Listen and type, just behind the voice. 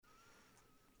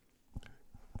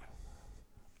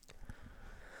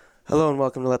Hello and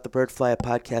welcome to Let the Bird Fly, a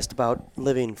podcast about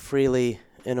living freely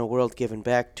in a world given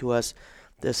back to us.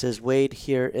 This is Wade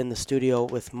here in the studio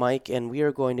with Mike, and we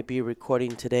are going to be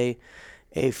recording today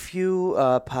a few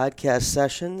podcast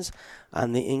sessions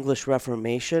on the English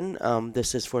Reformation.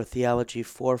 This is for Theology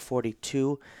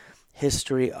 442,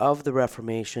 History of the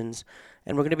Reformations,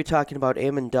 and we're going to be talking about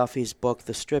Eamon Duffy's book,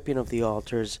 The Stripping of the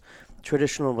Altars,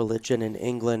 Traditional Religion in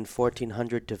England,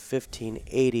 1400 to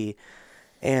 1580,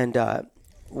 and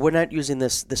we're not using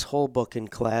this whole book in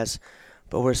class,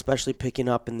 but we're especially picking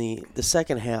up in the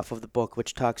second half of the book,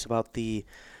 which talks about the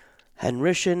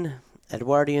Henrician,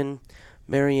 Edwardian,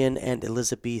 Marian, and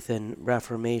Elizabethan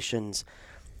Reformations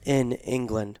in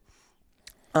England.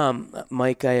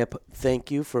 Mike, I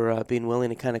thank you for being willing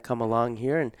to kind of come along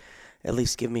here and at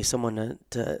least give me someone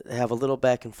to have a little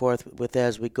back and forth with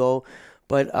as we go.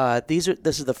 But this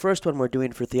is the first one we're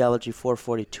doing for Theology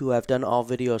 442. I've done all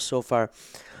videos so far.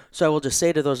 So I will just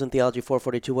say to those in Theology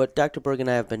 442, what Dr. Berg and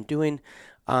I have been doing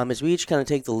is we each kind of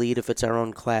take the lead if it's our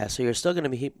own class. So you're still going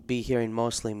to be hearing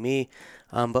mostly me,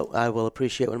 but I will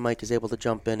appreciate when Mike is able to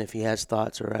jump in if he has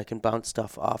thoughts, or I can bounce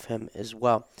stuff off him as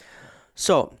well.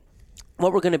 So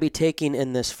what we're going to be taking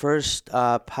in this first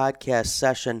podcast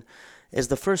session is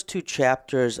the first two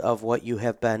chapters of what you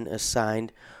have been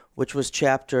assigned, which was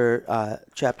chapters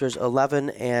 11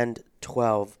 and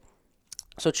 12.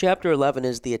 So chapter 11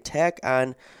 is the attack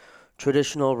on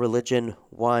traditional religion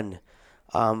 1,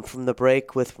 from the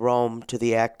break with Rome to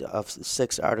the Act of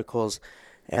 6 Articles,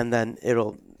 and then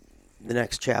the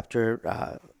next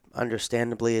chapter,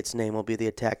 understandably, its name will be the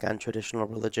attack on traditional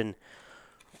religion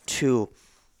 2.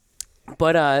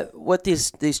 But what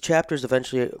these chapters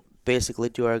eventually basically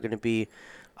do are going to be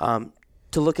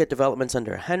to look at developments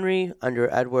under Henry, under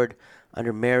Edward,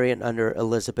 under Mary, and under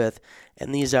Elizabeth.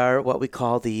 And these are what we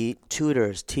call the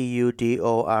Tudors,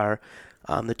 Tudor,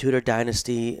 the Tudor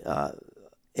dynasty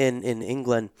in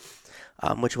England,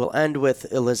 which will end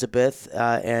with Elizabeth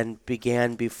and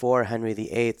began before Henry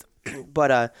VIII.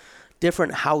 But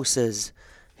different houses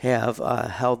have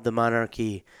held the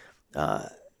monarchy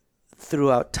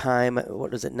throughout time.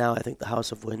 What is it now? I think the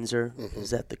House of Windsor.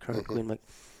 Is that the current Queen?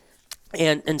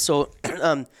 And so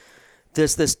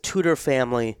this Tudor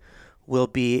family will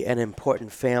be an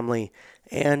important family,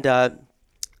 and the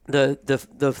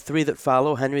three that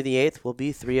follow Henry VIII will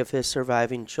be three of his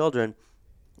surviving children.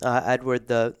 Edward,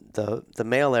 the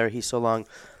male heir he so long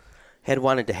had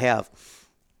wanted to have.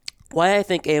 Why I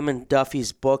think Eamon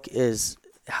Duffy's book is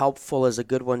helpful as a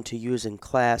good one to use in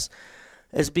class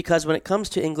is because when it comes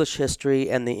to English history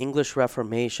and the English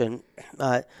Reformation,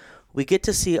 we get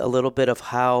to see a little bit of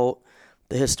how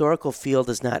the historical field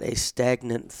is not a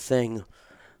stagnant thing,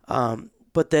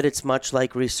 but that it's much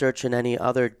like research in any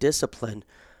other discipline.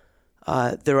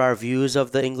 There are views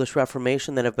of the English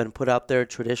Reformation that have been put out there,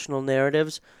 traditional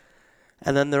narratives,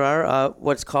 and then there are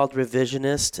what's called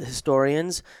revisionist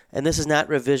historians, and this is not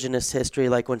revisionist history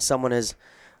like when someone is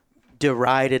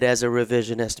derided as a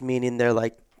revisionist, meaning they're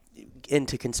like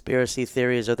into conspiracy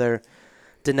theories or they're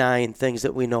denying things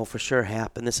that we know for sure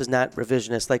happened. This is not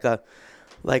revisionist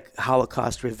like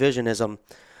Holocaust revisionism.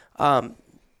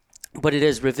 But it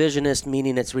is revisionist,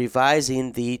 meaning it's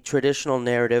revising the traditional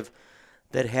narrative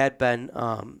that had been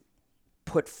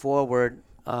put forward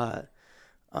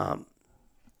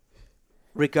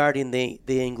regarding the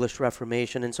English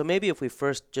Reformation. And so maybe if we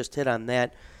first just hit on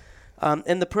that,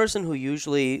 and the person who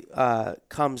usually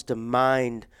comes to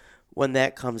mind when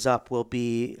that comes up will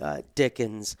be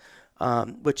Dickens,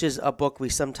 which is a book we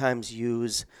sometimes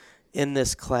use in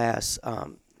this class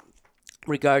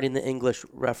regarding the English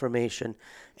Reformation.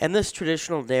 And this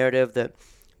traditional narrative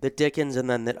that Dickens and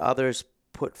then that others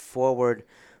put forward,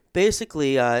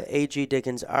 basically A.G.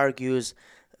 Dickens argues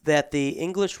that the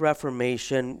English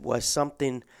Reformation was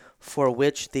something for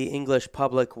which the English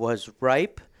public was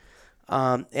ripe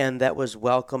and that was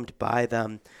welcomed by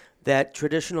them. That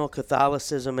traditional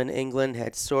Catholicism in England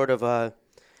had sort of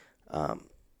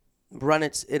run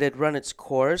its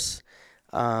course.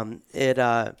 It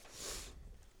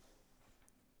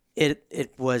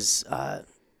was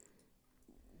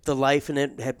the life in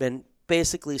it had been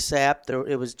basically sapped.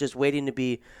 It was just waiting to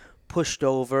be pushed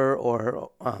over or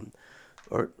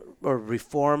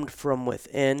reformed from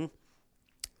within.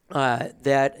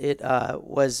 That it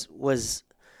was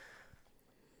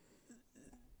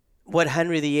what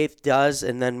Henry VIII does,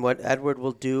 and then what Edward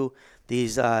will do.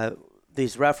 These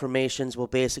reformations will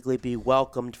basically be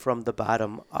welcomed from the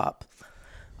bottom up.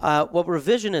 What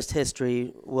revisionist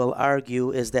history will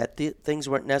argue is that things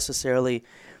weren't necessarily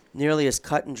nearly as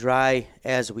cut and dry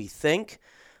as we think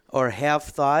or have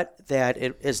thought, that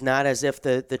it is not as if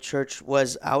the church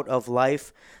was out of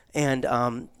life and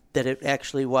that it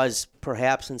actually was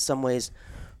perhaps in some ways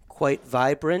quite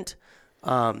vibrant.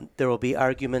 There will be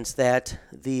arguments that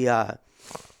there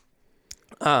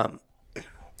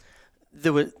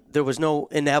was no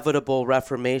inevitable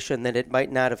Reformation, that it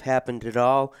might not have happened at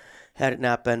all had it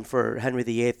not been for Henry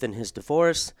VIII and his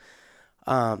divorce.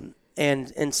 And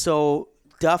so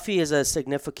Duffy is a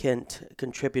significant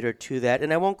contributor to that.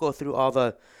 And I won't go through all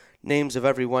the names of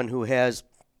everyone who has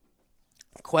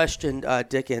questioned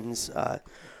Dickens'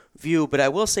 view, but I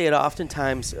will say it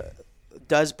oftentimes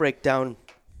does break down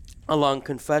along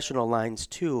confessional lines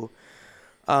too.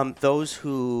 Those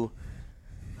who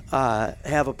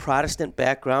have a Protestant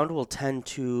background will tend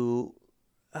to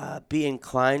be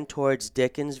inclined towards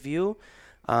Dickens' view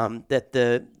that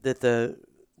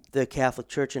the Catholic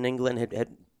Church in England had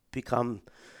become,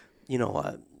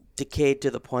 decayed to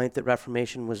the point that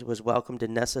Reformation was welcomed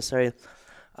and necessary.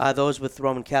 Those with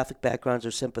Roman Catholic backgrounds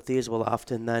or sympathies will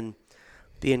often then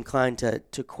be inclined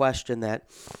to question that.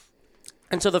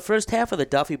 And so the first half of the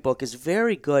Duffy book is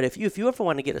very good. If you ever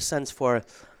want to get a sense for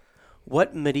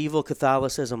what medieval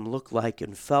Catholicism looked like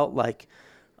and felt like,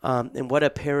 and what a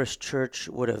parish church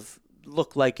would have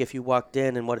looked like if you walked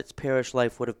in, and what its parish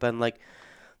life would have been like,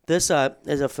 this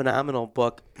is a phenomenal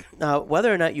book.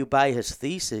 Whether or not you buy his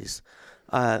theses,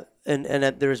 and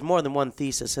there's more than one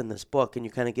thesis in this book, and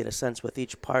you kind of get a sense with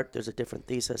each part there's a different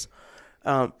thesis.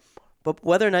 But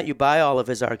whether or not you buy all of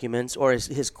his arguments or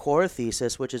his core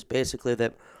thesis, which is basically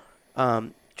that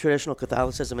traditional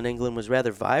Catholicism in England was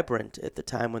rather vibrant at the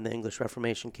time when the English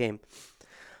Reformation came,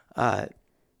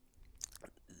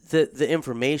 the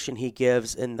information he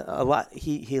gives, and a lot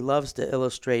he loves to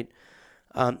illustrate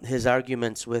his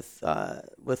arguments with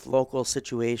local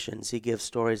situations. He gives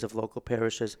stories of local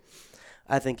parishes.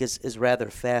 I think is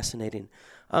rather fascinating.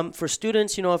 For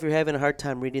students, if you're having a hard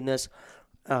time reading this,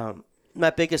 my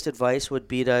biggest advice would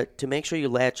be to make sure you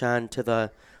latch on to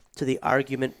the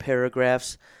argument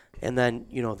paragraphs, and then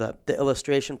the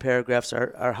illustration paragraphs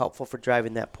are helpful for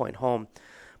driving that point home.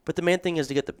 But the main thing is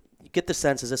to get the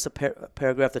sense: is this a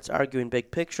paragraph that's arguing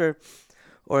big picture,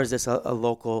 or is this a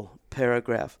local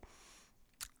paragraph?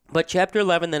 But chapter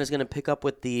 11 then is going to pick up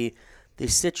with the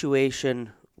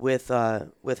situation with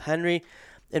Henry,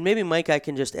 and maybe Mike, I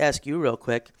can just ask you real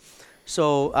quick.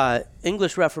 So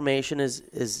English Reformation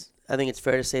is I think it's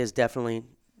fair to say is definitely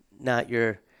not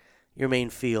your main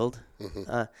field,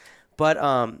 but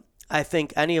I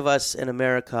think any of us in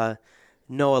America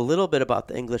know a little bit about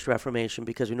the English Reformation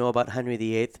because we know about Henry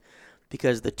VIII,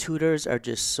 because the Tudors are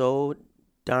just so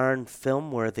darn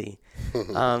film worthy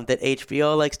that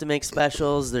HBO likes to make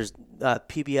specials. There's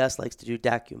PBS likes to do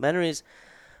documentaries.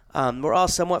 We're all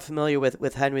somewhat familiar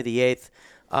with Henry VIII.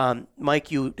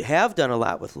 Mike, you have done a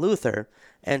lot with Luther,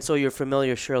 and so you're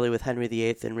familiar surely with Henry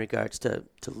VIII in regards to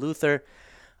Luther.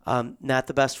 Not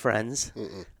the best friends.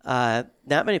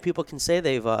 Not many people can say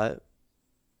they've kind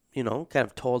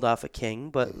of told off a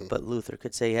king, but Luther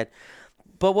could say he had.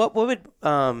 But what would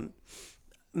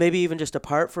maybe even just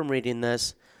apart from reading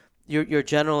this, your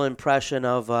general impression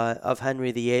of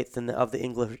Henry VIII and of the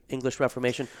English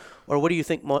Reformation, or what do you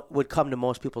think would come to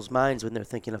most people's minds when they're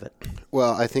thinking of it?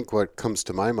 Well, I think what comes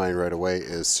to my mind right away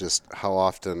is just how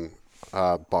often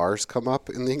bars come up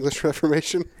in the English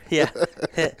Reformation. Yeah.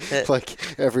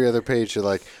 Like every other page, you're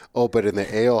like, oh, but in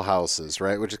the ale houses,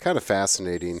 right? Which is kind of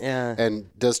fascinating. Yeah.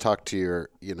 And does talk to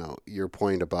your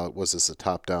point about, was this a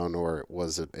top-down or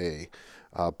was it a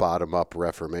bottom-up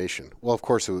Reformation? Well, of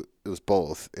course, it was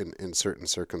both in certain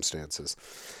circumstances.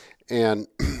 And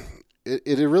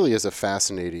it really is a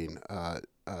fascinating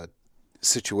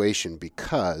situation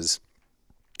because,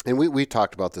 and we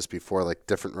talked about this before, like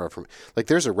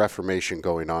there's a Reformation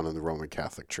going on in the Roman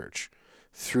Catholic Church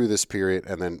through this period,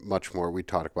 and then much more we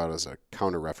talked about as a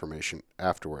counter-Reformation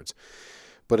afterwards.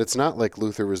 But it's not like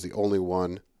Luther was the only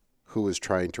one who was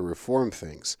trying to reform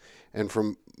things. And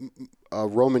from a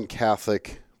Roman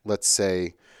Catholic, let's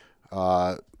say,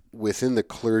 within the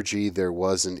clergy, there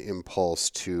was an impulse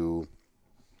to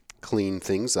clean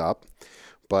things up,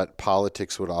 but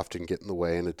politics would often get in the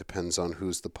way, and it depends on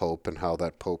who's the Pope and how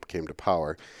that Pope came to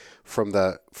power. From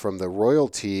the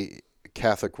royalty,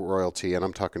 Catholic royalty, and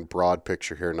I'm talking broad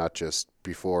picture here, not just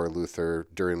before Luther,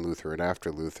 during Luther, and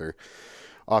after Luther,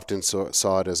 often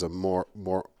saw it as a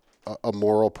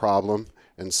moral problem,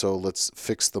 and so let's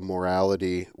fix the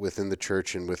morality within the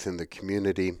church and within the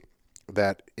community.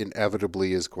 That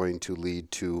inevitably is going to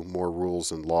lead to more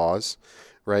rules and laws,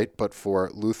 right? But for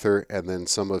Luther and then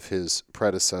some of his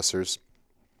predecessors,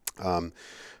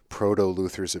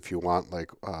 proto-Luthers, if you want,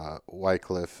 like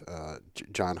Wycliffe,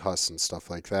 John Huss, and stuff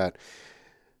like that,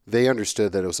 they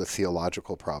understood that it was a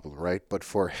theological problem, right? But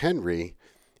for Henry,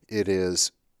 it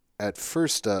is at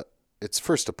first it's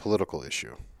first a political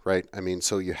issue, right? I mean,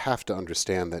 so you have to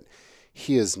understand that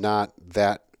he is not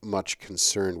that much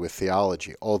concerned with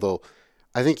theology, although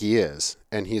I think he is,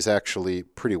 and he's actually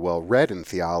pretty well read in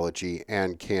theology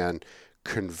and can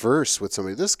converse with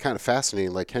somebody. This is kind of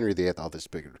fascinating, like Henry VIII, all this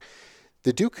big.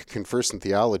 The Duke could converse in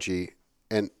theology,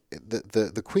 and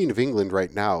the Queen of England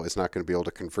right now is not going to be able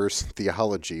to converse in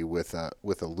theology with a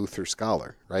Luther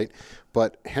scholar, right?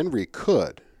 But Henry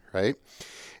could, right?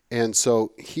 And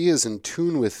so he is in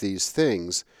tune with these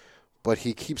things, but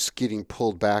he keeps getting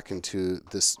pulled back into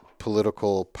this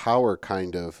political power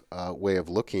kind of way of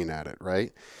looking at it,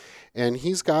 right? And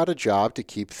he's got a job to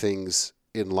keep things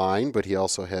in line, but he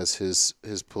also has his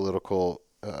political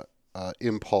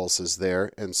impulses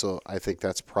there. And so I think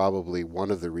that's probably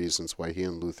one of the reasons why he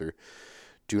and Luther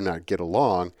do not get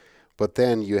along. But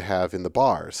then you have in the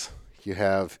bars, you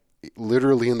have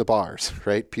literally in the bars,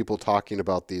 right? People talking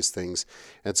about these things.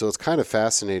 And so it's kind of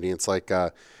fascinating. It's like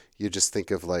you just think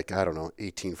of like, I don't know,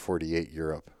 1848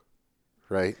 Europe,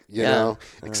 right? You know,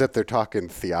 except they're talking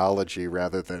theology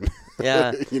rather than,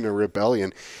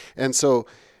 rebellion. And so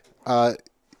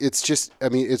it's just, I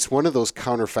mean, it's one of those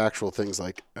counterfactual things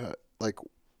like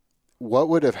what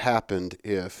would have happened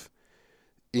if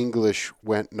English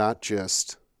went not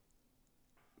just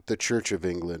the Church of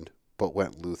England, but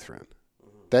went Lutheran?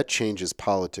 That changes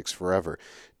politics forever.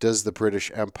 Does the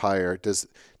British Empire,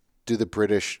 do the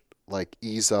British like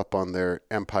ease up on their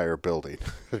empire building,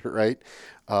 right?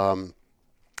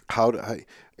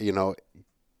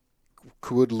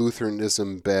 Could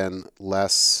Lutheranism been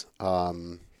less,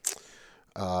 would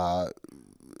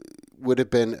have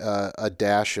been a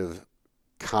dash of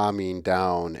calming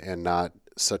down and not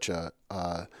such a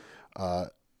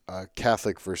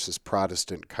Catholic versus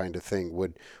Protestant kind of thing?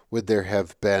 Would there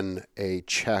have been a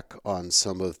check on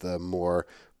some of the more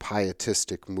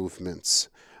pietistic movements,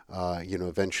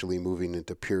 eventually moving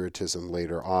into Puritanism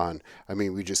later on? I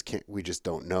mean, we just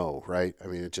don't know, right? I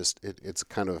mean, it's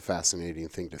kind of a fascinating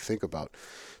thing to think about.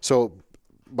 So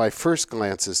my first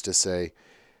glance is to say,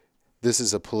 this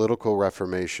is a political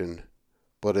reformation,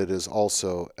 but it is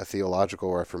also a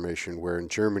theological reformation, where in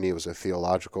Germany it was a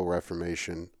theological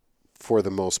reformation. For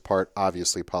the most part,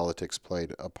 obviously politics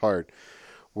played a part,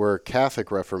 where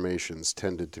Catholic reformations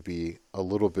tended to be a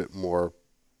little bit more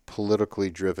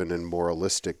politically driven and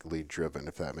moralistically driven,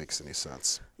 if that makes any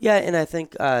sense. Yeah, and I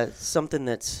think something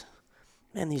that's,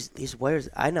 man, these wires,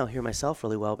 I now hear myself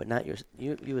really well, but not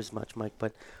you as much, Mike,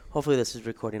 but hopefully this is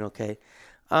recording okay.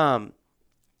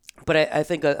 But I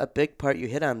think a big part you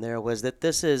hit on there was that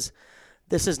this is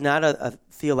not a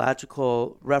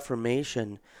theological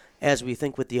reformation as we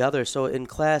think with the others. So in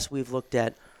class, we've looked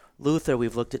at Luther,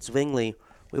 we've looked at Zwingli,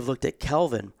 we've looked at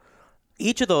Calvin.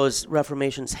 Each of those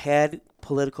reformations had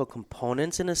political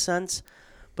components in a sense,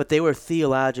 but they were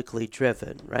theologically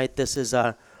driven, right? This is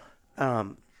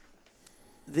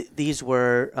these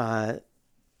were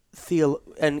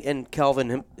and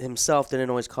Calvin himself didn't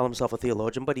always call himself a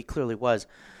theologian, but he clearly was.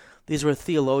 These were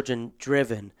theologian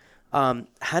driven.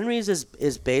 Henry's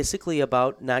is basically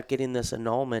about not getting this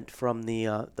annulment from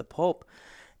the Pope,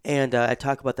 and I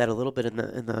talk about that a little bit in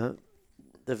the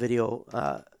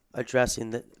video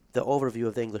addressing the overview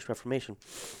of the English Reformation.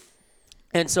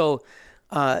 And so,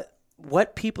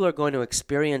 what people are going to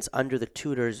experience under the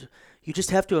Tudors, you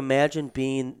just have to imagine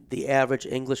being the average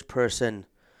English person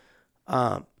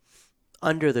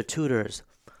under the Tudors.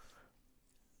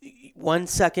 1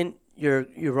 second, you're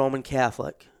Roman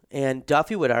Catholic. And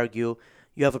Duffy would argue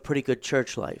you have a pretty good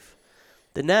church life.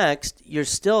 The next, you're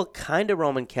still kind of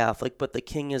Roman Catholic, but the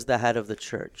king is the head of the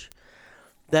church.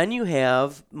 Then you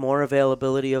have more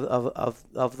availability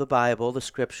of the Bible, the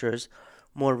scriptures,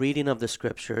 more reading of the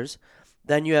scriptures.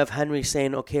 Then you have Henry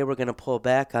saying, okay, we're going to pull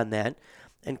back on that,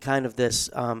 and kind of this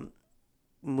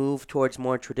move towards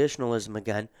more traditionalism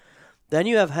again. Then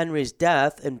you have Henry's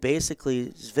death and basically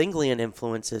Zwinglian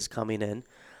influences coming in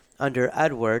under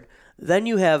Edward. Then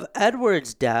you have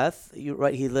Edward's death. He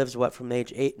lives, from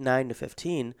age 9 to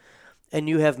 15. And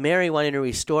you have Mary wanting to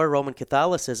restore Roman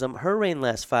Catholicism. Her reign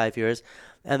lasts 5 years.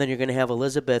 And then you're going to have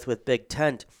Elizabeth with Big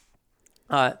Tent.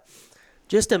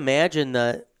 Just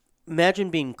imagine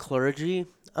being clergy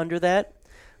under that.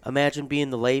 Imagine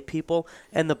being the lay people.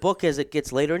 And the book, as it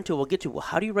gets later into, we'll get to,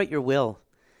 how do you write your will?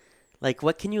 Like,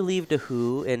 what can you leave to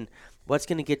who? And what's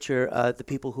going to get your the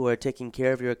people who are taking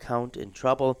care of your account in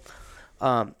trouble?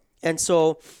 And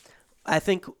so I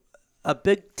think a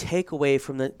big takeaway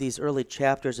from these early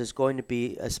chapters is going to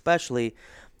be especially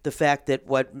the fact that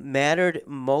what mattered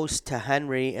most to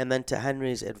Henry and then to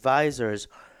Henry's advisors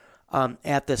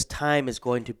at this time is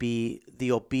going to be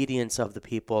the obedience of the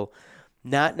people,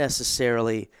 not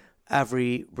necessarily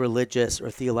every religious or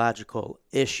theological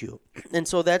issue. And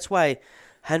so that's why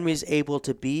Henry's able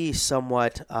to be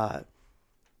somewhat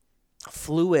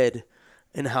fluid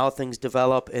in how things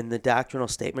develop in the doctrinal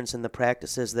statements and the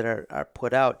practices that are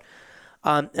put out.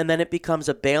 And then it becomes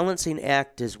a balancing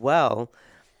act as well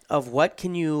of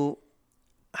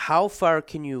how far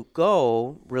can you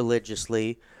go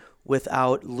religiously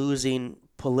without losing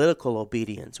political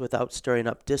obedience, without stirring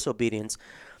up disobedience.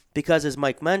 Because as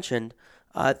Mike mentioned,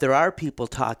 there are people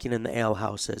talking in the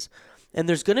alehouses. And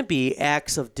there's going to be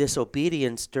acts of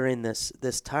disobedience during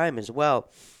this time as well.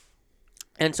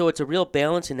 And so it's a real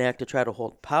balancing act to try to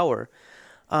hold power.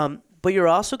 But you're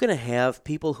also going to have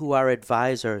people who are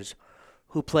advisors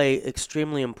who play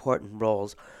extremely important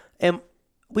roles. And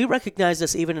we recognize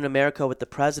this even in America with the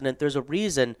president. There's a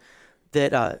reason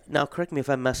that, now correct me if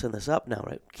I'm messing this up now,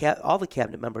 right? All the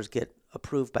cabinet members get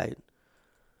approved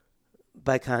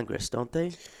by Congress, don't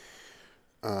they?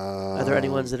 Are there any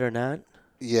ones that are not?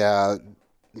 Yeah,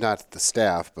 not the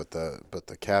staff, but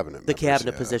the cabinet. The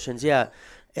cabinet positions, yeah.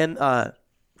 And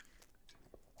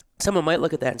someone might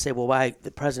look at that and say, well, why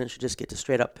the president should just get to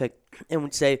straight up pick? And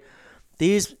would say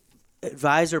these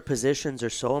advisor positions are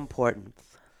so important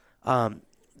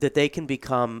that they can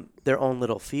become their own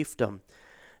little fiefdom.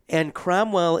 And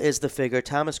Cromwell is the figure,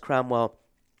 Thomas Cromwell,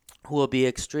 who will be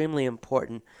extremely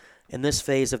important in this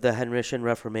phase of the Henrician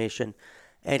Reformation.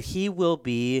 And he will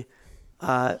be,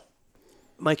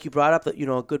 Mike, you brought up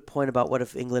a good point about what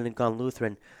if England had gone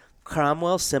Lutheran.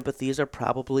 Cromwell's sympathies are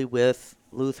probably with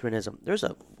Lutheranism. There's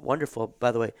a wonderful,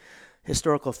 by the way,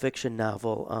 historical fiction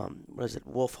novel, what is it,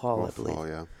 Wolf Hall, I believe. Hall,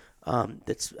 yeah.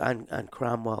 That's on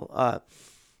Cromwell.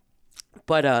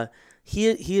 But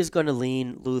he is going to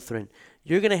lean Lutheran.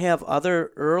 You're going to have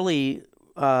other early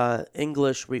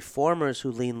English reformers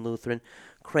who lean Lutheran.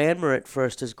 Cranmer at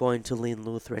first is going to lean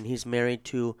Lutheran. He's married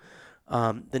to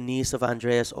the niece of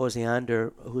Andreas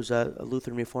Osiander, who's a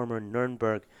Lutheran reformer in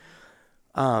Nuremberg.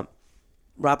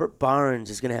 Robert Barnes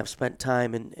is going to have spent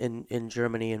time in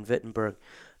Germany, in Wittenberg.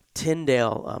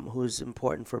 Tyndale, who's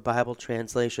important for Bible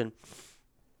translation.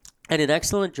 And an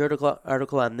excellent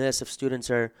article on this, if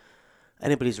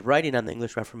anybody's writing on the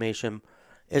English Reformation,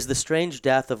 is The Strange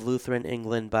Death of Lutheran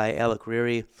England by Alec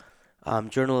Reary,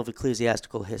 Journal of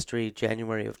Ecclesiastical History,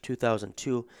 January of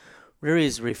 2002.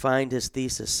 Reary's refined his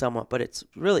thesis somewhat, but it's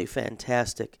really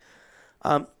fantastic.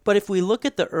 But if we look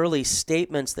at the early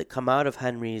statements that come out of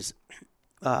Henry's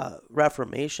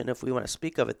Reformation, if we want to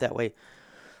speak of it that way,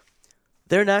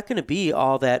 they're not going to be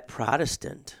all that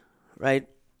Protestant, right?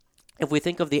 If we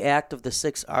think of the Act of the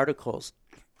Six Articles,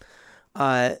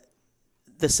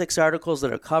 the six articles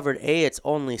that are covered, it's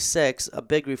only six. A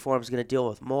big reform is going to deal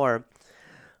with more.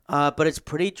 But it's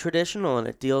pretty traditional, and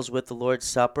it deals with the Lord's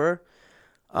Supper.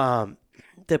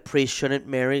 The priest shouldn't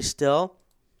marry still.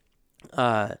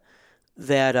 That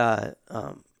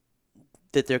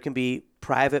there can be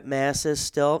private masses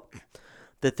still.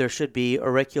 That there should be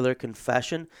auricular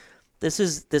confession. This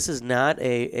is not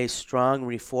a strong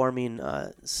reforming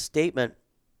statement.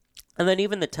 And then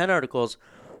even the 10 articles,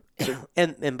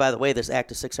 and by the way, this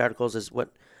Act of Six Articles is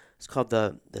what is called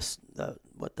the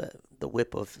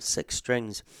whip of six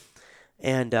strings,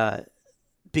 and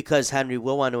because Henry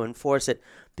will want to enforce it,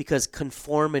 because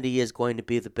conformity is going to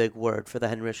be the big word for the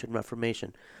Henrician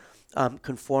Reformation.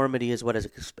 Conformity is what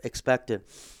is expected.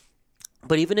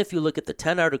 But even if you look at the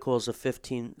 10 Articles of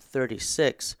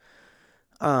 1536,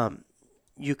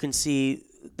 you can see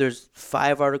there's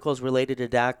 5 articles related to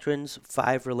doctrines,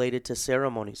 5 related to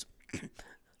ceremonies.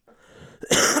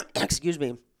 Excuse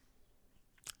me.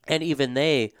 And even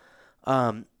they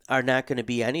are not going to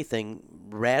be anything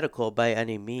radical by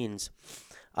any means.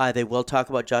 They will talk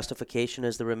about justification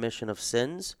as the remission of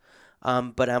sins,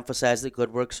 but emphasize that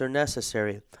good works are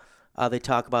necessary. They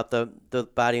talk about the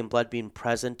body and blood being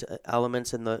present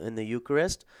elements in the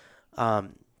Eucharist.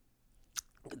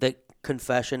 That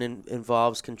confession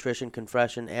involves contrition,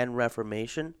 confession, and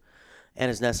reformation,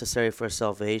 and is necessary for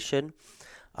salvation.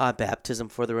 Baptism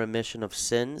for the remission of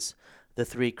sins, the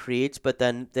 3 creeds, but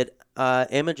then that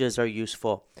images are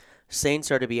useful.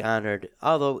 Saints are to be honored,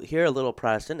 although here a little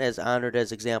Protestant, as honored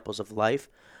as examples of life,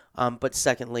 but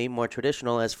secondly, more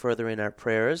traditional as furthering our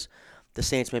prayers. The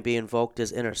saints may be invoked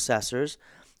as intercessors.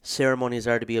 Ceremonies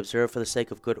are to be observed for the sake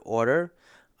of good order.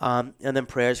 And then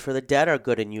prayers for the dead are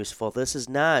good and useful. This is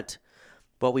not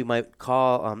what we might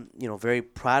call, very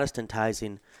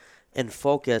Protestantizing in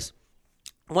focus.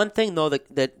 One thing, though,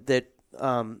 that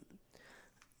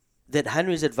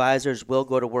Henry's advisors will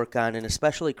go to work on, and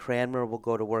especially Cranmer will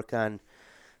go to work on,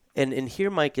 and here,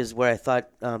 Mike, is where I thought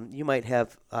you might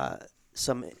have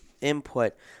some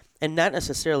input, and not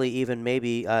necessarily even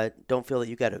maybe don't feel that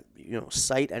you got to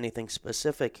cite anything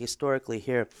specific historically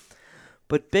here,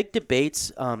 but big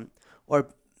debates or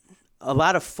a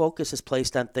lot of focus is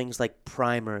placed on things like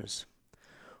primers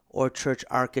or church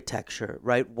architecture,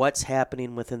 right? What's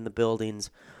happening within the buildings,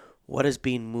 what is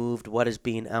being moved, what is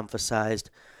being emphasized,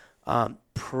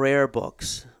 prayer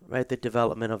books, right? The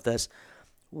development of this.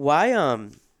 Why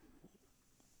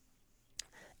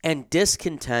and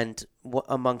discontent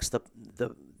amongst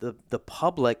the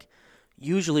public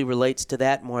usually relates to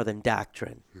that more than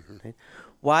doctrine. Mm-hmm. Right?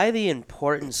 Why the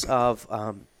importance of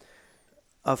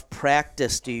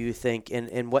practice, do you think,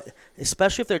 and what,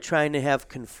 especially if they're trying to have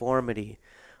conformity?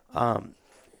 When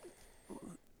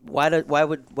we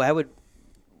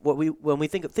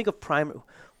think of prime,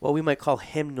 what we might call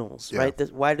hymnals, right?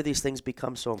 Why do these things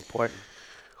become so important?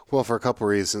 Well, for a couple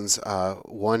of reasons.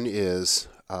 One is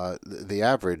the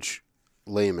average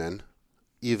layman,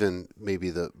 even maybe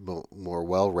the more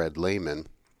well-read layman,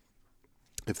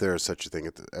 if there is such a thing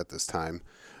at this time,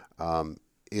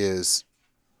 is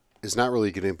not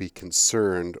really going to be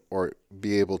concerned or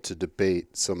be able to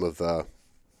debate some of the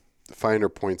finer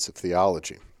points of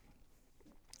theology.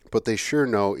 But they sure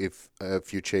know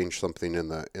if you change something in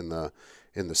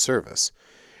the service.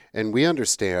 And we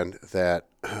understand that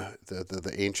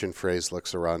the ancient phrase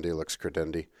lux orandi, lux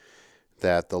credendi,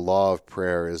 that the law of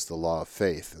prayer is the law of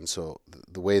faith. And so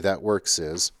the way that works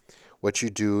is what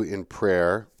you do in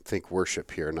prayer, think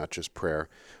worship here, not just prayer,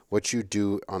 what you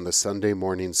do on the Sunday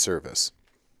morning service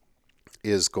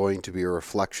is going to be a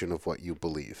reflection of what you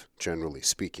believe, generally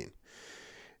speaking.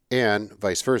 And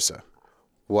vice versa.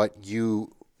 What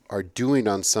you are doing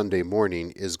on Sunday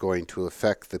morning is going to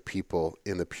affect the people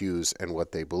in the pews and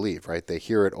what they believe, right? They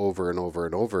hear it over and over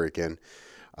and over again,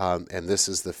 and this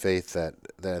is the faith that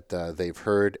they've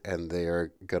heard, and they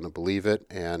are going to believe it,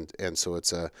 and so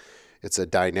it's a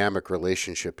dynamic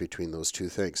relationship between those two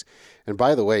things. And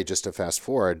by the way, just to fast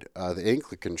forward, the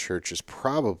Anglican Church has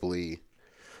probably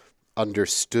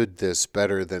understood this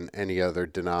better than any other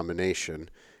denomination,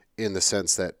 in the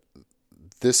sense that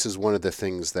this is one of the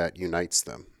things that unites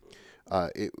them.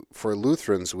 For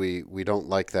Lutherans, we don't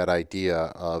like that idea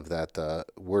of that the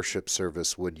worship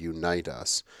service would unite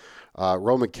us.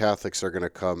 Roman Catholics are going to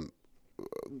come,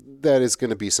 that is going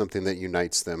to be something that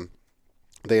unites them.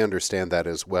 They understand that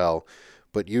as well,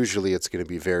 but usually it's going to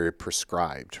be very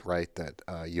prescribed, right? That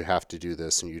you have to do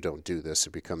this and you don't do this.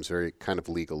 It becomes very kind of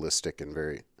legalistic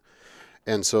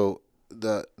and so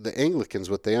the Anglicans,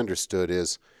 what they understood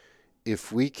is,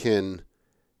 if we can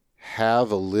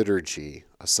have a liturgy,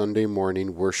 a Sunday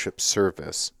morning worship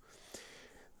service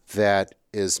that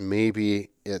is maybe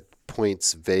at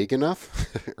points vague enough,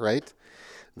 right?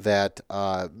 That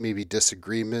maybe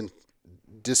disagreeing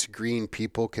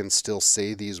people can still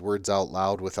say these words out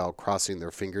loud without crossing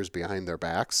their fingers behind their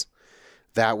backs.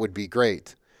 That would be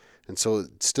great. And so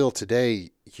still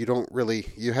today,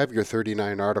 you have your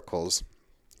 39 articles,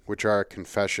 which are a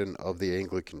confession of the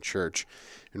Anglican Church.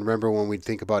 And remember, when we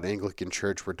think about Anglican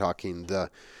Church, we're talking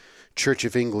the Church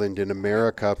of England in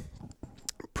America,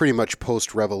 pretty much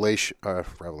post-revolution,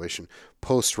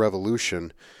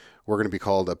 we're going to be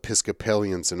called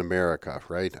Episcopalians in America,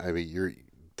 right? I mean,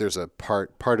 there's a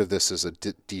part of this is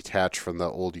detached from the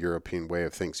old European way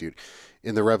of things.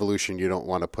 In the Revolution, you don't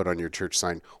want to put on your church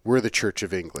sign, "We're the Church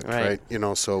of England," right?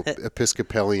 So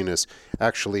Episcopalian is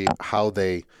actually how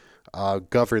they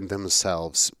govern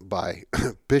themselves by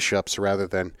bishops, rather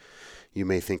than you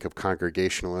may think of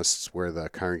Congregationalists, where the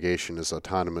congregation is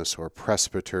autonomous, or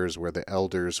presbyters, where the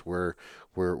elders were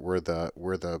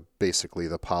the basically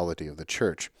the polity of the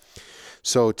church.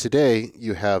 So today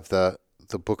you have the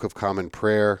Book of Common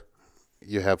Prayer,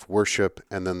 you have worship,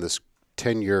 and then this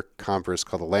 10-year conference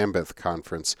called the Lambeth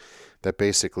Conference that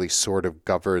basically sort of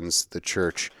governs the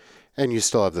church. And you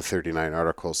still have the 39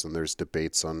 articles, and there's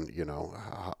debates on,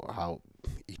 how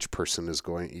each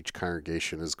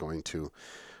congregation is going to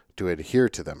adhere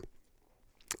to them.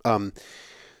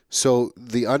 So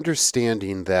the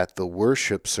understanding that the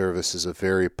worship service is a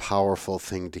very powerful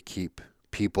thing to keep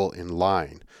people in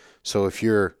line. So if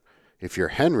you're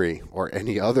Henry or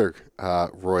any other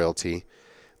royalty,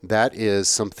 that is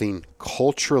something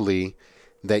culturally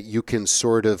that you can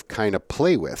sort of kind of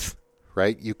play with.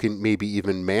 Right? You can maybe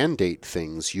even mandate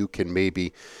things. You can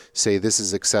maybe say this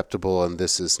is acceptable and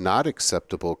this is not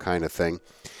acceptable, kind of thing.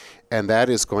 And that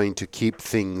is going to keep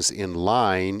things in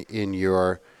line in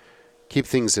your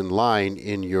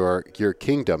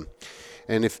kingdom.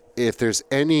 And if there's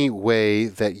any way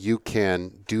that you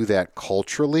can do that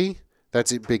culturally,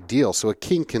 that's a big deal. So a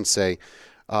king can say,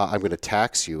 I'm going to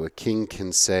tax you. A king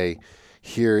can say,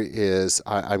 here is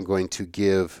I'm going to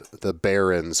give the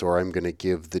barons, or I'm going to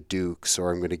give the dukes,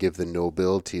 or I'm going to give the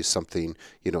nobility something,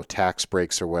 tax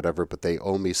breaks or whatever, but they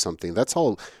owe me something. That's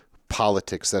all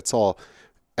politics. That's all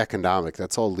economic.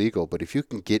 That's all legal. But if you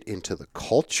can get into the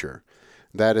culture,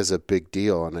 that is a big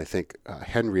deal. And I think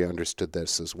Henry understood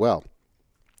this as well.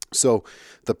 So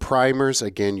the primers,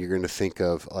 again, you're going to think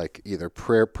of like either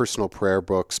personal prayer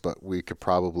books, but we could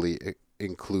probably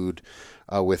include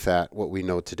with that what we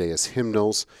know today as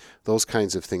hymnals. Those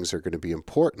kinds of things are going to be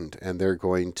important, and they're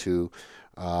going to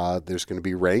there's going to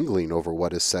be wrangling over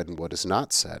what is said and what is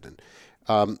not said.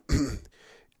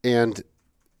 And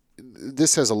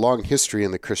this has a long history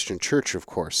in the Christian church, of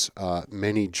course.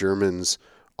 Many Germans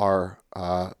are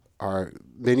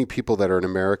many people that are in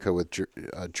America with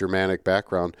Germanic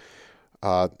background,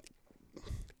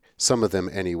 some of them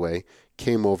anyway,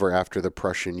 came over after the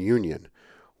Prussian Union,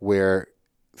 where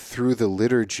through the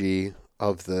liturgy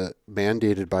of the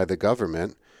mandated by the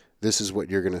government, this is what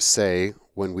you're going to say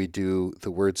when we do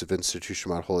the words of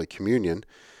institution about Holy Communion.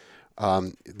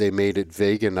 They made it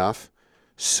vague enough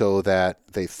so that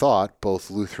they thought both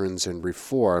Lutherans and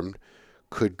Reformed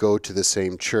could go to the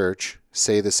same church,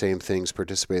 say the same things,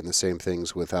 participate in the same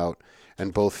things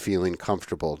and both feeling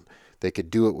comfortable. They could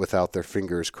do it without their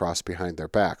fingers crossed behind their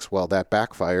backs. Well, that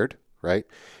backfired, right?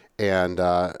 And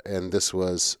this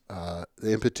was the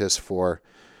impetus for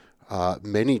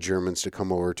many Germans to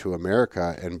come over to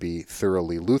America and be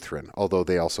thoroughly Lutheran, although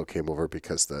they also came over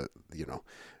because the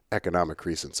economic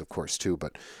reasons, of course, too.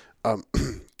 But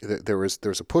there was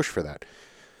a push for that.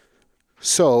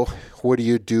 So what do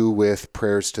you do with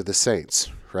prayers to the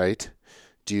saints, right?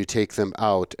 Do you take them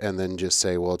out and then just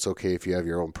say, well, it's okay if you have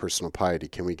your own personal piety?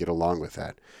 Can we get along with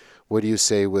that? What do you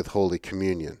say with Holy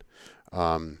Communion?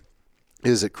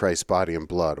 Is it Christ's body and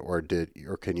blood, or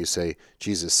can you say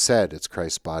Jesus said it's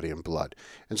Christ's body and blood?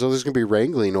 And so there's going to be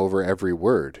wrangling over every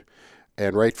word,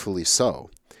 and rightfully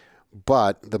so.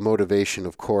 But the motivation,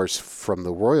 of course, from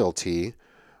the royalty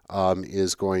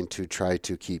is going to try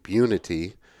to keep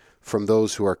unity. From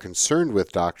those who are concerned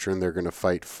with doctrine, they're going to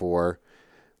fight for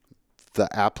the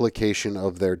application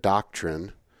of their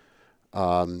doctrine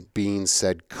being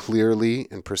said clearly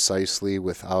and precisely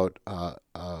without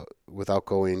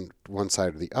going one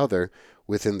side or the other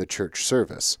within the church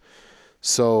service.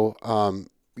 So, and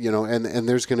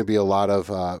there's going to be a lot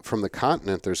of, from the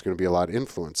continent, there's going to be a lot of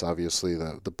influence. Obviously,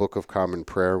 the Book of Common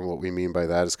Prayer, and what we mean by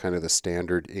that is kind of the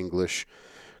standard English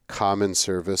common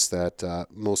service that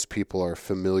most people are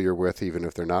familiar with, even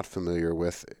if they're not familiar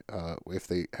with, if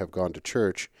they have gone to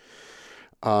church,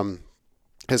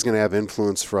 is going to have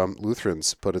influence from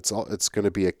Lutherans, but it's going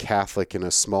to be a Catholic in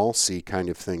a small c kind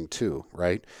of thing too,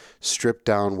 right? Strip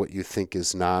down what you think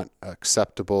is not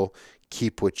acceptable,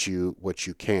 keep what you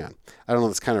can. I don't know,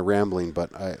 it's kind of rambling,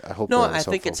 but I hope that was helpful. No, I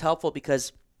think it's helpful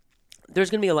because there's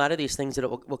going to be a lot of these things that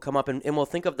will come up, and we'll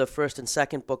think of the first and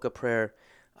second book of prayer,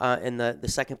 and the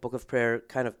second book of prayer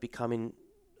kind of becoming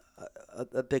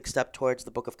a big step towards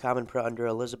the Book of Common Prayer under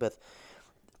Elizabeth.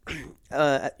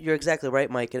 You're exactly right,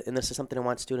 Mike, and this is something I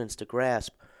want students to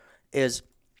grasp, is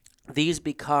these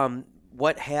become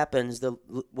what happens,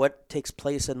 what takes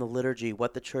place in the liturgy,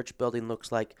 what the church building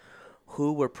looks like,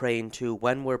 who we're praying to,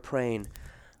 when we're praying,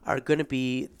 are going to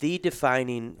be the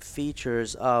defining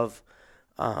features of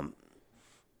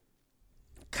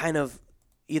kind of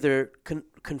either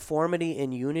conformity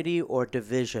and unity or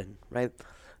division, right?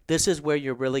 This is where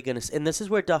you're really going to, and this is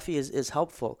where Duffy is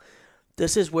helpful.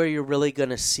 This is where you're really going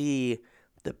to see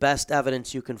the best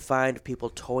evidence you can find of people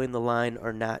towing the line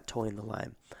or not towing the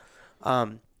line.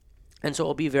 And so it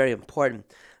will be very important.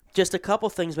 Just a couple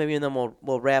things maybe, and then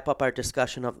we'll wrap up our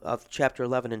discussion of chapter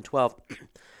 11 and 12.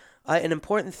 An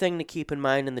important thing to keep in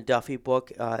mind in the Duffy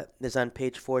book is on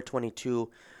page 422,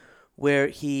 where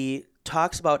he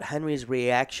talks about Henry's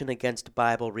reaction against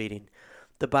Bible reading.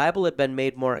 The Bible had been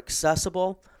made more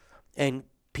accessible, and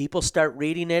people start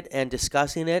reading it and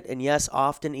discussing it, and yes,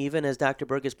 often even, as Dr.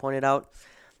 Berg has pointed out,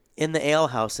 in the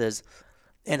alehouses.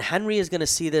 And Henry is going to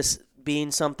see this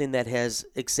being something that has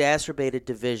exacerbated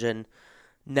division,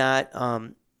 not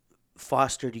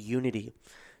fostered unity.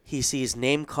 He sees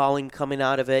name-calling coming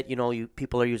out of it.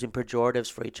 People are using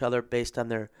pejoratives for each other based on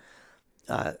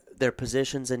their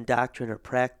positions in doctrine or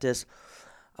practice.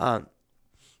 And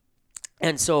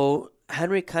so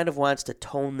Henry kind of wants to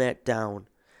tone that down.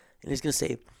 And he's going to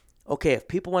say, okay, if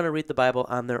people want to read the Bible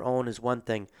on their own is one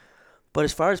thing. But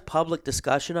as far as public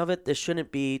discussion of it, this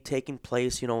shouldn't be taking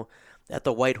place, at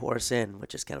the White Horse Inn,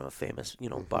 which is kind of a famous,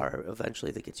 bar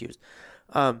eventually that gets used.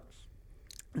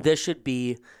 This should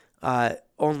be,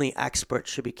 only experts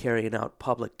should be carrying out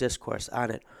public discourse on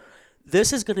it.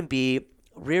 This is going to be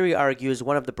Ryrie argues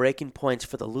one of the breaking points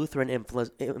for the Lutheran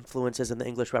influences in the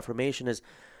English Reformation is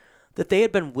that they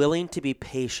had been willing to be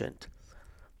patient.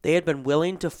 They had been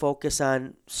willing to focus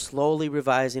on slowly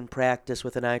revising practice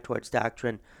with an eye towards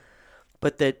doctrine,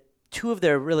 but that two of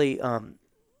their really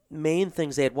main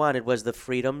things they had wanted was the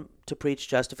freedom to preach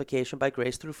justification by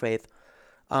grace through faith,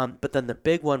 but then the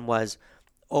big one was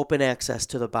open access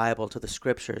to the Bible, to the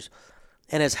Scriptures.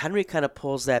 And as Henry kind of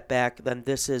pulls that back, then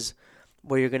this is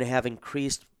where you're going to have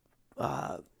increased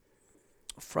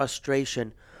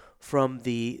frustration from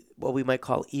the what we might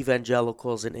call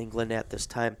evangelicals in England at this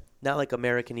time. Not like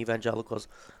American evangelicals,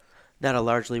 not a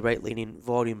largely right-leaning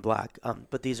voting bloc,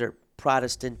 but these are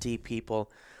Protestant-y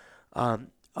people,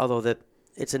 although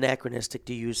it's anachronistic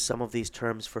to use some of these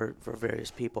terms for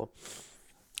various people.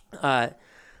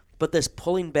 But this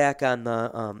pulling back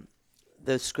on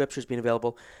the Scriptures being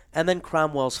available, and then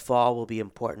Cromwell's fall will be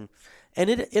important. And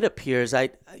it appears,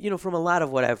 from a lot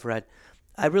of what I've read,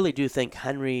 I really do think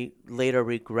Henry later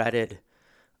regretted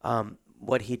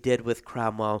what he did with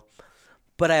Cromwell.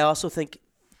 But I also think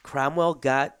Cromwell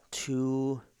got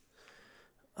too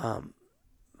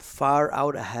far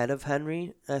out ahead of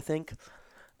Henry, I think,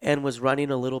 and was running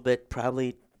a little bit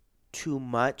probably too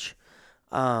much.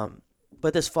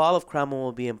 But this fall of Cromwell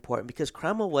will be important because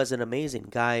Cromwell was an amazing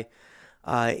guy.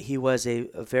 He was a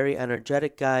very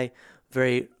energetic guy,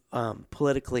 very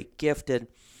politically gifted.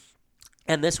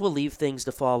 And this will leave things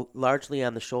to fall largely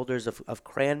on the shoulders of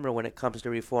Cranmer when it comes to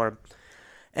reform.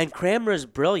 And Cranmer's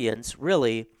brilliance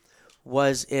really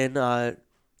was in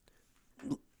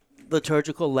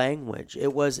liturgical language.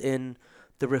 It was in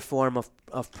the reform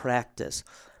of practice.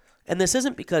 And this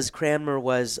isn't because Cranmer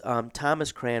was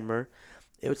Thomas Cranmer.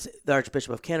 It was the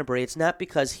Archbishop of Canterbury. It's not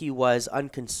because he was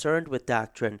unconcerned with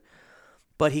doctrine,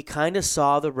 but he kind of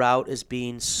saw the route as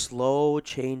being slow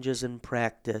changes in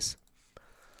practice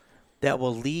that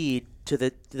will lead to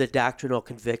the doctrinal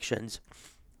convictions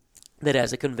that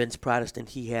as a convinced Protestant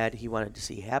he wanted to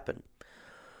see happen.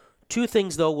 Two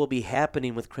things, though, will be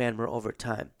happening with Cranmer over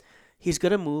time. He's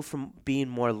going to move from being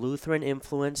more Lutheran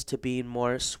influenced to being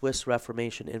more Swiss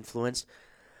Reformation influenced.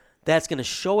 That's going to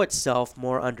show itself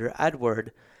more under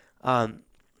Edward, but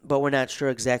we're not sure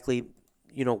exactly,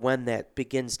 when that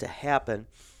begins to happen.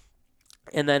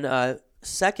 And then,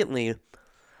 secondly,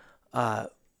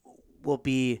 will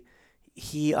be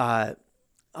he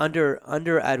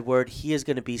under Edward, he is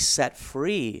going to be set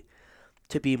free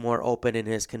to be more open in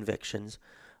his convictions.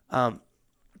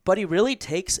 But he really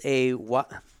takes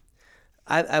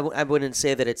I wouldn't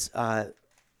say that it's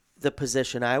the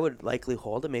position I would likely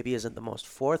hold. It maybe isn't the most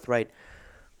forthright,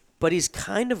 but he's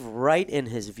kind of right in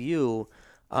his view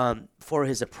for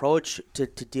his approach to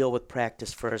deal with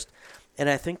practice first. And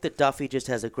I think that Duffy just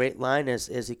has a great line as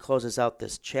he closes out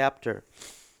this chapter.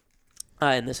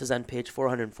 And this is on page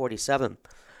 447.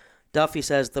 Duffy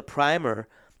says, "The primer,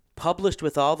 published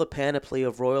with all the panoply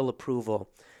of royal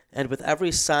approval, and with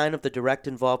every sign of the direct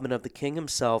involvement of the king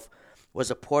himself,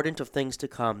 was a portent of things to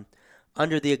come.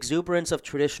 Under the exuberance of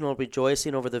traditional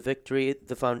rejoicing over victory,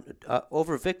 the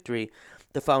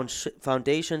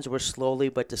foundations were slowly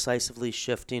but decisively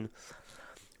shifting."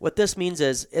 What this means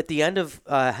is, at the end of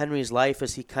Henry's life,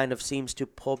 as he kind of seems to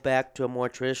pull back to a more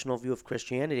traditional view of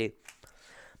Christianity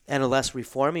and a less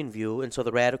reforming view, and so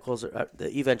the radicals, the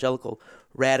evangelical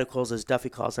radicals, as Duffy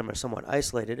calls them, are somewhat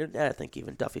isolated. And I think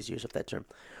even Duffy's use of that term,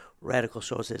 radical,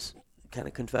 shows his kind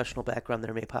of confessional background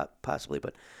there, possibly,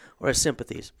 or his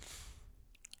sympathies.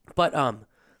 But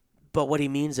what he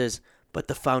means is, but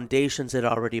the foundations had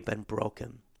already been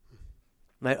broken.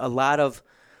 Right? A lot of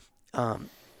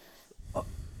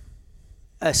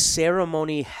a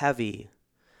ceremony-heavy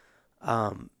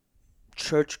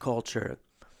church culture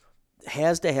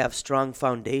has to have strong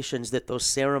foundations, that those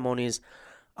ceremonies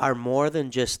are more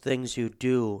than just things you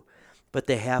do, but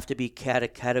they have to be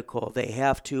catechetical. They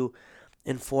have to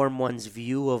inform one's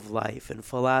view of life and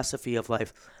philosophy of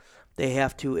life. They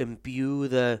have to imbue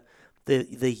the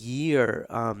year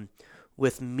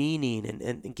with meaning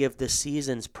and give the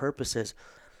seasons purposes.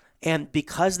 And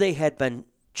because they had been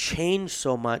changed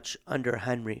so much under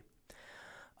Henry,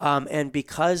 and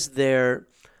because their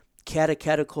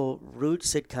catechetical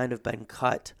roots had kind of been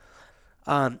cut,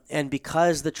 and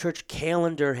because the church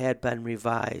calendar had been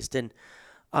revised, and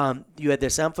you had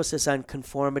this emphasis on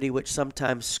conformity, which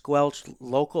sometimes squelched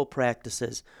local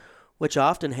practices, which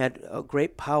often had a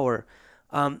great power.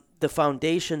 The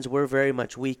foundations were very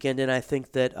much weakened, and I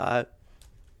think that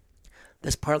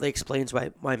this partly explains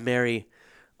why Mary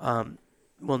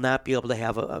will not be able to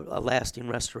have a lasting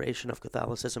restoration of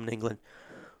Catholicism in England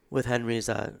with Henry's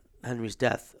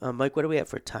death. Mike, what do we have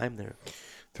for time there?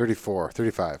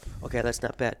 35. Okay, that's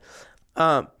not bad.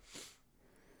 As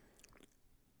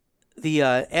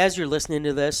you're listening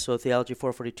to this, so Theology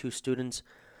 442 students,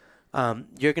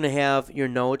 you're going to have your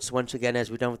notes, once again, as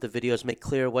we've done with the videos, make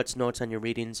clear what's notes on your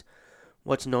readings,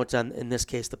 what's notes on, in this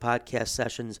case, the podcast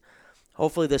sessions.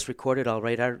 Hopefully this recorded all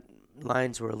right. Our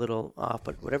lines were a little off,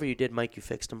 but whatever you did, Mike, you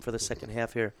fixed them for the second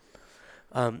half here.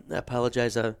 I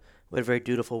apologize. We had a very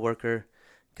dutiful worker,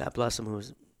 God bless him, who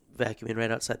was vacuuming right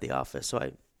outside the office. So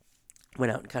I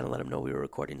went out and kind of let him know we were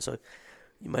recording. So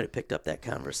you might have picked up that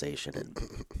conversation, and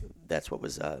that's what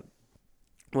was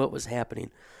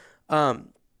happening.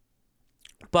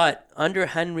 But under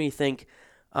Henry, think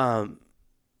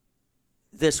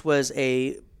this was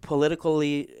a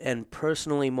politically and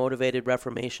personally motivated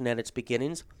Reformation at its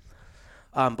beginnings.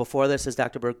 Before this, as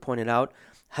Dr. Berg pointed out,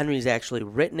 Henry's actually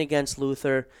written against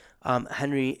Luther.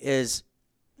 Henry is,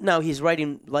 now he's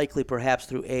writing likely perhaps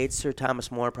through aides. Sir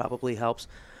Thomas More probably helps.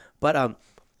 But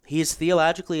he is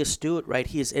theologically astute, right?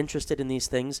 He is interested in these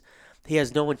things. He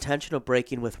has no intention of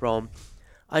breaking with Rome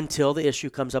until the issue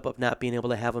comes up of not being able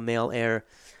to have a male heir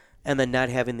and then not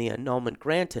having the annulment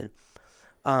granted.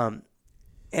 And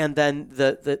then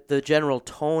the general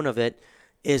tone of it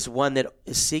is one that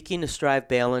is seeking to strive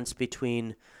balance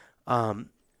between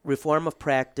reform of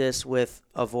practice with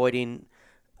avoiding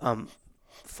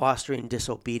fostering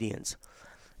disobedience.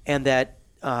 And that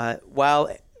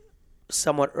while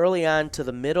somewhat early on to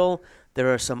the middle,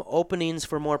 there are some openings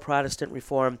for more Protestant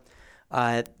reform,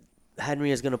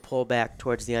 Henry is going to pull back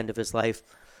towards the end of his life,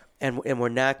 and we're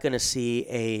not going to see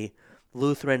a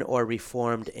Lutheran or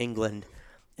Reformed England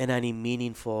in any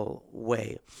meaningful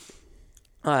way,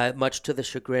 much to the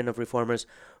chagrin of reformers.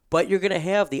 But you're going to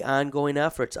have the ongoing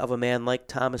efforts of a man like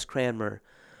Thomas Cranmer,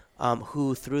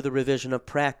 who, through the revision of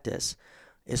practice,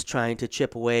 is trying to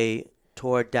chip away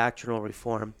toward doctrinal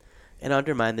reform and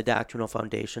undermine the doctrinal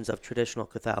foundations of traditional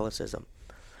Catholicism.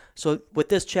 So with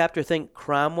this chapter, think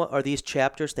Cromwell,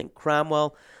 think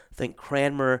Cromwell, think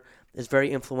Cranmer is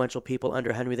very influential people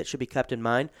under Henry that should be kept in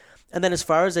mind. And then as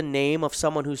far as a name of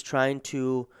someone who's trying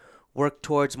to work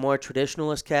towards more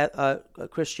traditionalist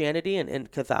Christianity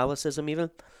and Catholicism even,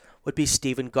 would be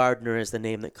Stephen Gardner is the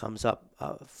name that comes up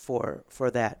for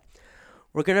that.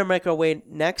 We're going to make our way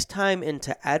next time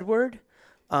into Edward,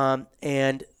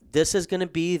 and this is going to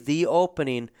be the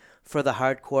opening for the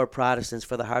hardcore Protestants,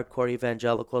 for the hardcore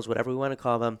evangelicals, whatever we want to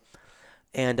call them.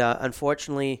 And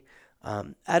unfortunately,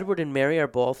 Edward and Mary are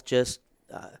both just,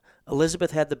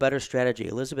 Elizabeth had the better strategy.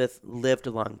 Elizabeth lived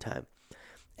a long time,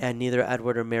 and neither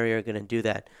Edward or Mary are going to do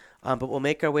that. But we'll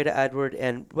make our way to Edward,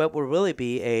 and what will really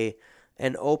be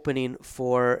an opening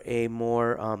for a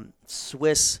more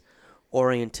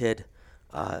Swiss-oriented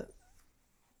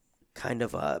kind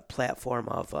of a platform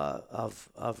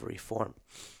of reform.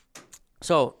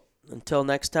 So until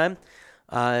next time,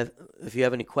 if you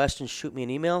have any questions, shoot me an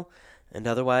email. And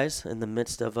otherwise, in the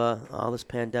midst of all this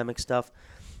pandemic stuff,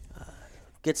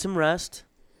 get some rest,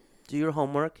 do your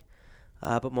homework,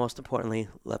 but most importantly,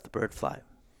 let the bird fly.